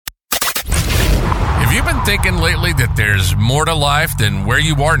been thinking lately that there's more to life than where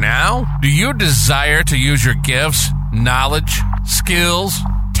you are now? Do you desire to use your gifts, knowledge, skills,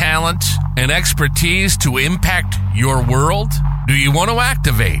 talent, and expertise to impact your world? Do you want to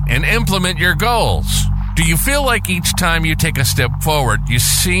activate and implement your goals? Do you feel like each time you take a step forward, you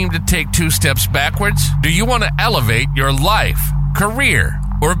seem to take 2 steps backwards? Do you want to elevate your life, career,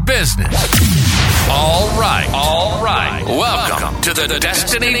 or business? All right. Welcome to the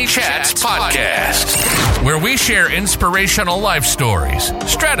Destiny Chats podcast, where we share inspirational life stories,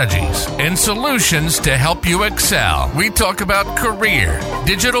 strategies, and solutions to help you excel. We talk about career,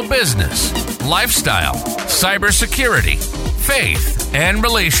 digital business, lifestyle, cybersecurity, faith, and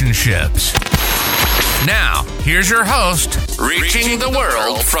relationships. Now, here's your host, reaching the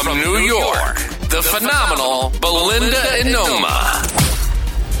world from New York, the phenomenal Belinda Enoma.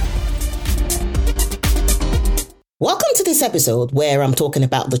 Welcome to this episode where I'm talking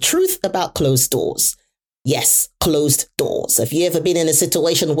about the truth about closed doors. Yes, closed doors. Have you ever been in a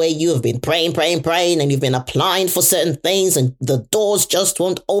situation where you have been praying and you've been applying for certain things and the doors just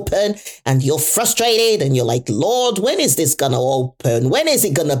won't open and you're frustrated and you're like, Lord, when is this going to open? When is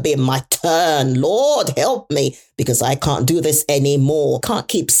it going to be my turn? Lord, help me because I can't do this anymore. Can't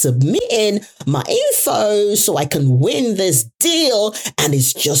keep submitting my info so I can win this deal and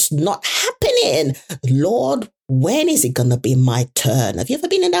it's just not happening. Lord, when is it going to be my turn? Have you ever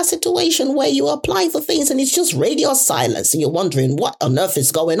been in that situation where you apply for things and it's just radio silence and you're wondering what on earth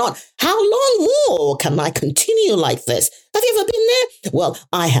is going on? How long more can I continue like this? Have you ever been there? Well,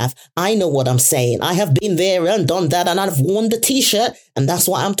 I have. I know what I'm saying. I have been there and done that and I've worn the t-shirt. And that's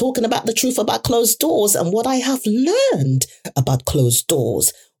why I'm talking about the truth about closed doors and what I have learned about closed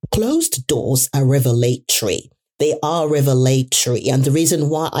doors. Closed doors are revelatory. They are revelatory. And the reason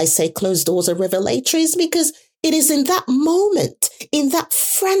why I say closed doors are revelatory is because it is in that moment, in that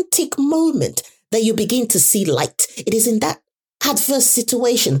frantic moment, that you begin to see light. It is in that adverse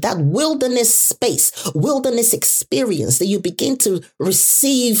situation, that wilderness space, wilderness experience that you begin to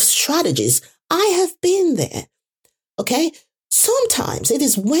receive strategies. I have been there. Okay. Sometimes it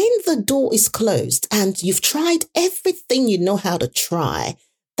is when the door is closed and you've tried everything you know how to try.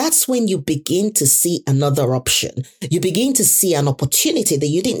 That's when you begin to see another option. You begin to see an opportunity that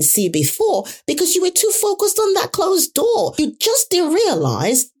you didn't see before because you were too focused on that closed door. You just didn't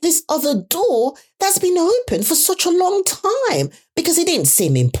realize this other door that's been open for such a long time because it didn't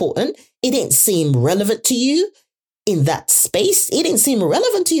seem important. It didn't seem relevant to you in that space. It didn't seem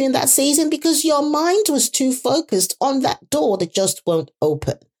relevant to you in that season because your mind was too focused on that door that just won't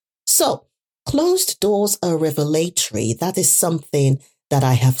open. So closed doors are revelatory. That is something that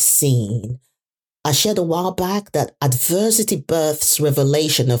I have seen. I shared a while back that adversity births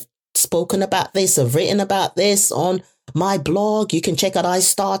revelation. I've spoken about this. I've written about this on my blog. You can check out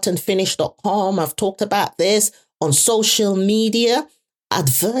istartandfinish.com. I've talked about this on social media.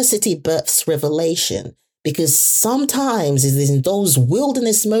 Adversity births revelation because sometimes it is in those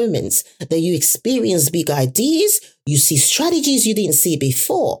wilderness moments that you experience big ideas. You see strategies you didn't see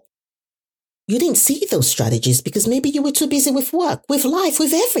before. You didn't see those strategies because maybe you were too busy with work, with life,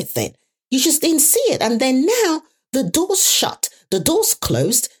 with everything. You just didn't see it. And then now the door's shut, the door's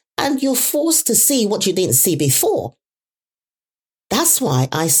closed, and you're forced to see what you didn't see before. That's why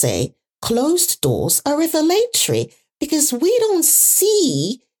I say closed doors are revelatory because we don't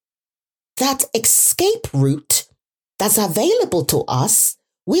see that escape route that's available to us.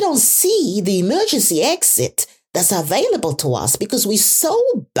 We don't see the emergency exit that's available to us because we so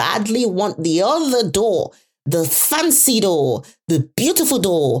badly want the other door, the fancy door, the beautiful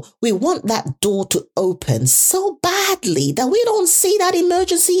door. We want that door to open so badly that we don't see that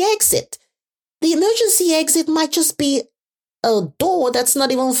emergency exit. The emergency exit might just be a door that's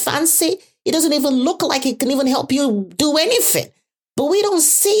not even fancy. It doesn't even look like it can even help you do anything. But we don't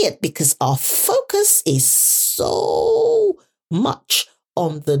see it because our focus is so much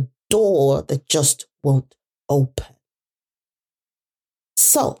on the door that just won't open.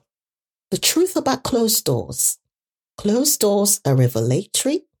 So, the truth about closed doors are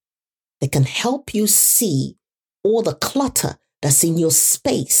revelatory. They can help you see all the clutter that's in your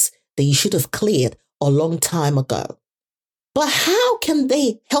space that you should have cleared a long time ago. But how can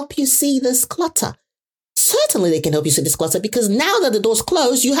they help you see this clutter? Certainly they can help you see this clutter because now that the door's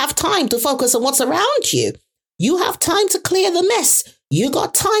closed, you have time to focus on what's around you. You have time to clear the mess. You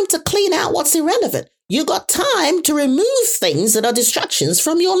got time to clean out what's irrelevant. You got time to remove things that are distractions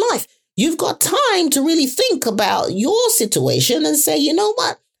from your life. You've got time to really think about your situation and say, you know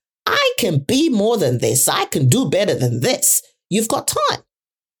what? I can be more than this. I can do better than this. You've got time.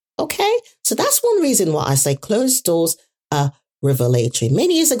 Okay? So that's one reason why I say closed doors are revelatory.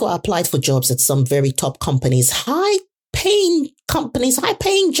 Many years ago, I applied for jobs at some very top companies, high paying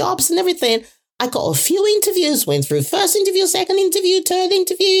jobs and everything. I got a few interviews, went through first interview, second interview, third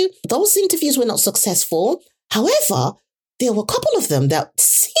interview. Those interviews were not successful. However, there were a couple of them that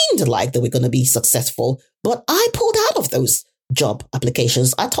seemed like they were going to be successful, but I pulled out of those job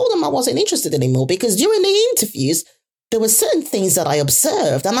applications. I told them I wasn't interested anymore because during the interviews, there were certain things that I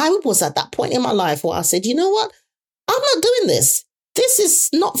observed. And I was at that point in my life where I said, you know what? I'm not doing this. This is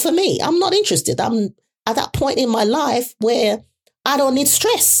not for me. I'm not interested. I'm at that point in my life where I don't need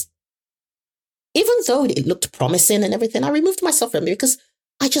stress. Even though it looked promising and everything, I removed myself from it because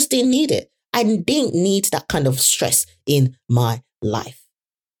I just didn't need it. I didn't need that kind of stress in my life.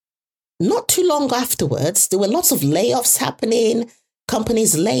 Not too long afterwards, there were lots of layoffs happening,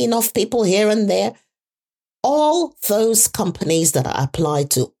 companies laying off people here and there. All those companies that I applied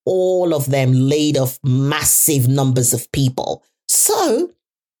to, all of them laid off massive numbers of people. So,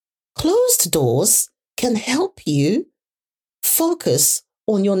 closed doors can help you focus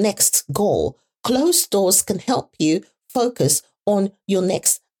on your next goal. Closed doors can help you focus on your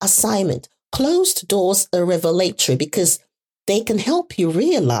next assignment. Closed doors are revelatory because they can help you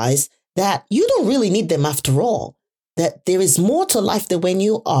realize that you don't really need them after all, that there is more to life than when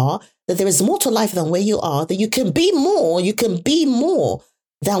you are, that there is more to life than where you are, that you can be more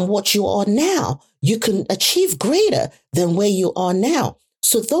than what you are now. You can achieve greater than where you are now.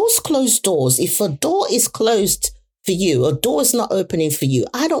 So those closed doors, if a door is closed for you, a door is not opening for you,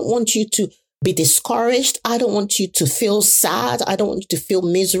 I don't want you to be discouraged. I don't want you to feel sad. I don't want you to feel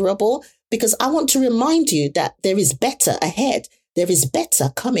miserable, because I want to remind you that there is better ahead. There is better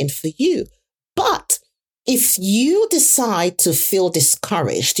coming for you. But if you decide to feel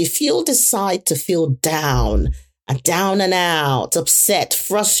discouraged, if you decide to feel down and out, upset,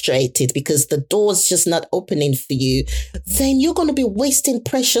 frustrated because the door's just not opening for you, then you're going to be wasting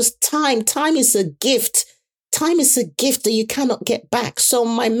precious time. Time is a gift. Time is a gift that you cannot get back. So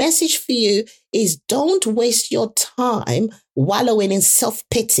my message for you is don't waste your time wallowing in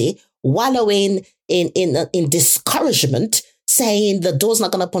self-pity, wallowing in discouragement, saying the door's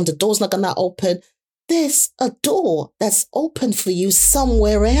not going to open, the door's not going to open. There's a door that's open for you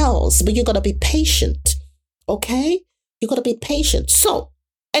somewhere else, but you got to be patient. Okay? You got to be patient. So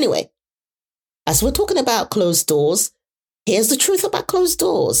anyway, as we're talking about closed doors, here's the truth about closed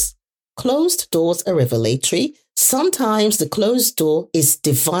doors. Closed doors are revelatory. Sometimes the closed door is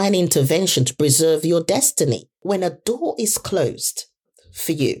divine intervention to preserve your destiny. When a door is closed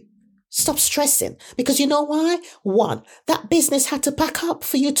for you, stop stressing, because you know why? One, that business had to pack up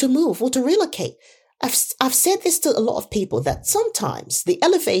for you to move or to relocate. I've said this to a lot of people that sometimes the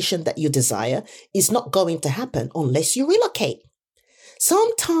elevation that you desire is not going to happen unless you relocate.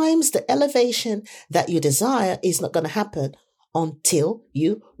 Sometimes the elevation that you desire is not going to happen until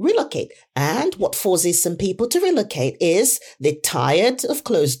you relocate. And what forces some people to relocate is they're tired of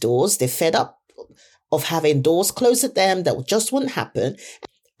closed doors. They're fed up of having doors closed at them that just wouldn't happen,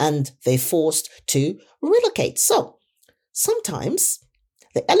 and they're forced to relocate. So sometimes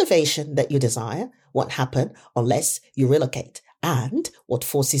the elevation that you desire won't happen unless you relocate. And what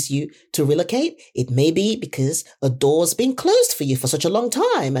forces you to relocate? It may be because a door's been closed for you for such a long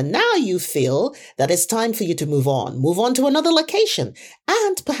time, and now you feel that it's time for you to move on to another location.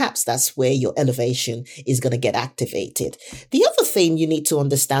 And perhaps that's where your elevation is going to get activated. The other thing you need to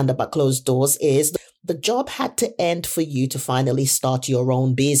understand about closed doors is the job had to end for you to finally start your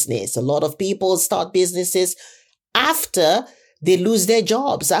own business. A lot of people start businesses after they lose their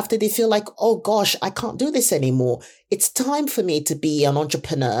jobs, after they feel like, oh gosh, I can't do this anymore. It's time for me to be an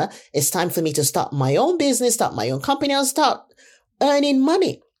entrepreneur. It's time for me to start my own business, start my own company, and start earning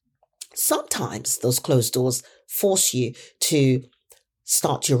money. Sometimes those closed doors force you to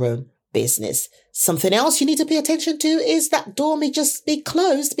start your own business. Something else you need to pay attention to is that door may just be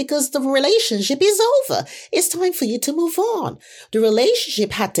closed because the relationship is over. It's time for you to move on. The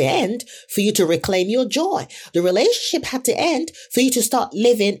relationship had to end for you to reclaim your joy. The relationship had to end for you to start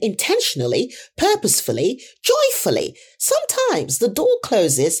living intentionally, purposefully, joyfully. Sometimes the door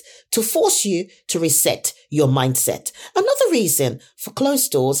closes to force you to reset your mindset. Another reason for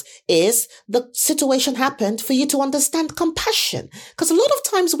closed doors is the situation happened for you to understand compassion. Because a lot of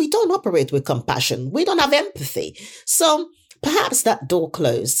times we don't operate with compassion. We don't have empathy. So perhaps that door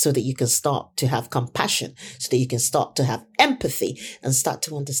closed so that you can start to have compassion, so that you can start to have empathy and start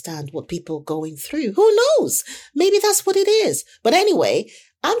to understand what people are going through. Who knows? Maybe that's what it is. But anyway,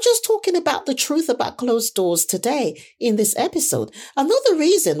 I'm just talking about the truth about closed doors today in this episode. Another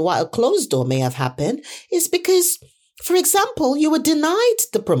reason why a closed door may have happened is because For example, you were denied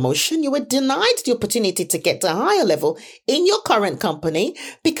the promotion, you were denied the opportunity to get to a higher level in your current company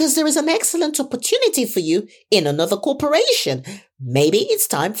because there is an excellent opportunity for you in another corporation. Maybe it's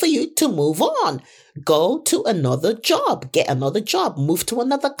time for you to move on. Go to another job, get another job, move to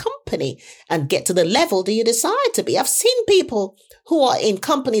another company and get to the level that you desire to be. I've seen people who are in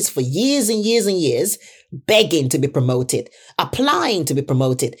companies for years and years and years begging to be promoted, applying to be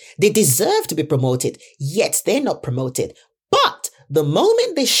promoted. They deserve to be promoted, yet they're not promoted. But the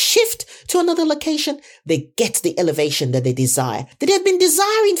moment they shift to another location, they get the elevation that they desire, that they've been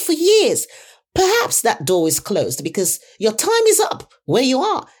desiring for years. Perhaps that door is closed because your time is up where you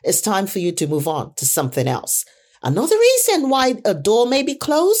are. It's time for you to move on to something else. Another reason why a door may be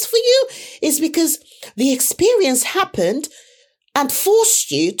closed for you is because the experience happened and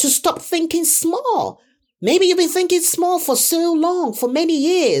forced you to stop thinking small. Maybe you've been thinking small for so long, for many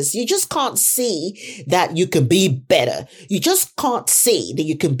years. You just can't see that you can be better. You just can't see that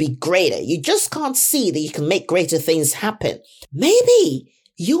you can be greater. You just can't see that you can make greater things happen. Maybe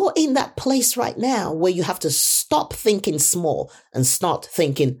you're in that place right now where you have to stop thinking small and start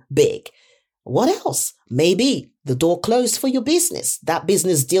thinking big. What else? Maybe the door closed for your business. That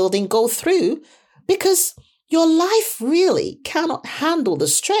business deal didn't go through because your life really cannot handle the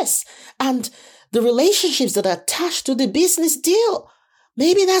stress and the relationships that are attached to the business deal.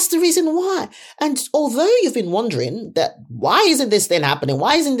 Maybe that's the reason why. And although you've been wondering that why isn't this thing happening?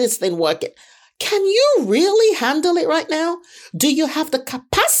 Why isn't this thing working? Can you really handle it right now? Do you have the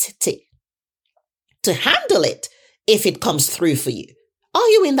capacity to handle it if it comes through for you? Are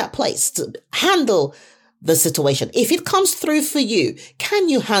you in that place to handle the situation? If it comes through for you, can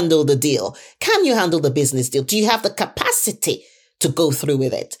you handle the deal? Can you handle the business deal? Do you have the capacity to go through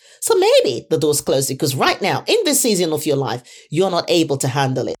with it? So maybe the door's closed because right now, in this season of your life, you're not able to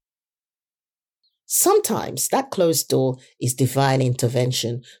handle it. Sometimes that closed door is divine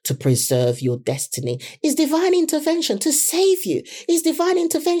intervention to preserve your destiny. It's divine intervention to save you. It's divine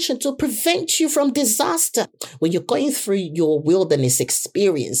intervention to prevent you from disaster. When you're going through your wilderness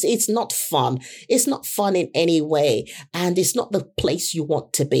experience, it's not fun. It's not fun in any way. And it's not the place you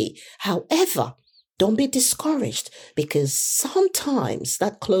want to be. However, don't be discouraged because sometimes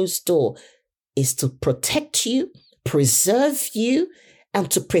that closed door is to protect you, preserve you, and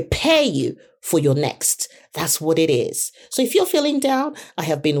to prepare you for your next. That's what it is. So if you're feeling down, I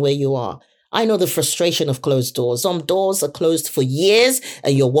have been where you are. I know the frustration of closed doors. Some doors are closed for years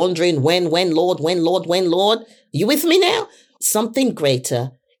and you're wondering when, Lord? You with me now? Something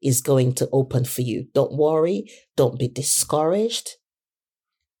greater is going to open for you. Don't worry. Don't be discouraged.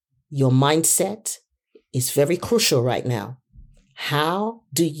 Your mindset is very crucial right now. How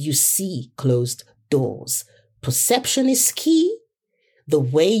do you see closed doors? Perception is key. The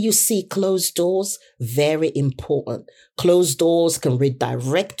way you see closed doors, very important. Closed doors can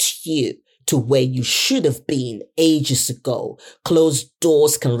redirect you to where you should have been ages ago. Closed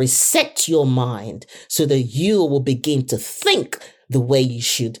doors can reset your mind so that you will begin to think the way you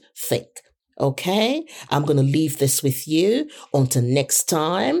should think. Okay, I'm going to leave this with you. Until next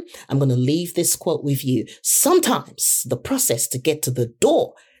time, I'm going to leave this quote with you. Sometimes the process to get to the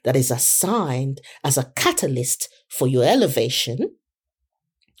door that is assigned as a catalyst for your elevation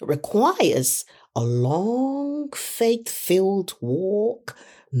requires a long, faith-filled walk,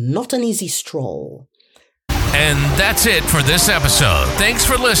 not an easy stroll. And that's it for this episode. Thanks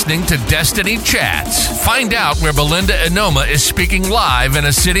for listening to Destiny Chats. Find out where Belinda Enoma is speaking live in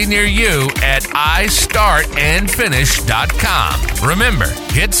a city near you at istartandfinish.com. Remember,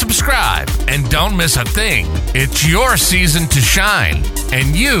 hit subscribe and don't miss a thing. It's your season to shine,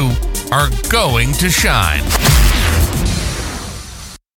 and you are going to shine.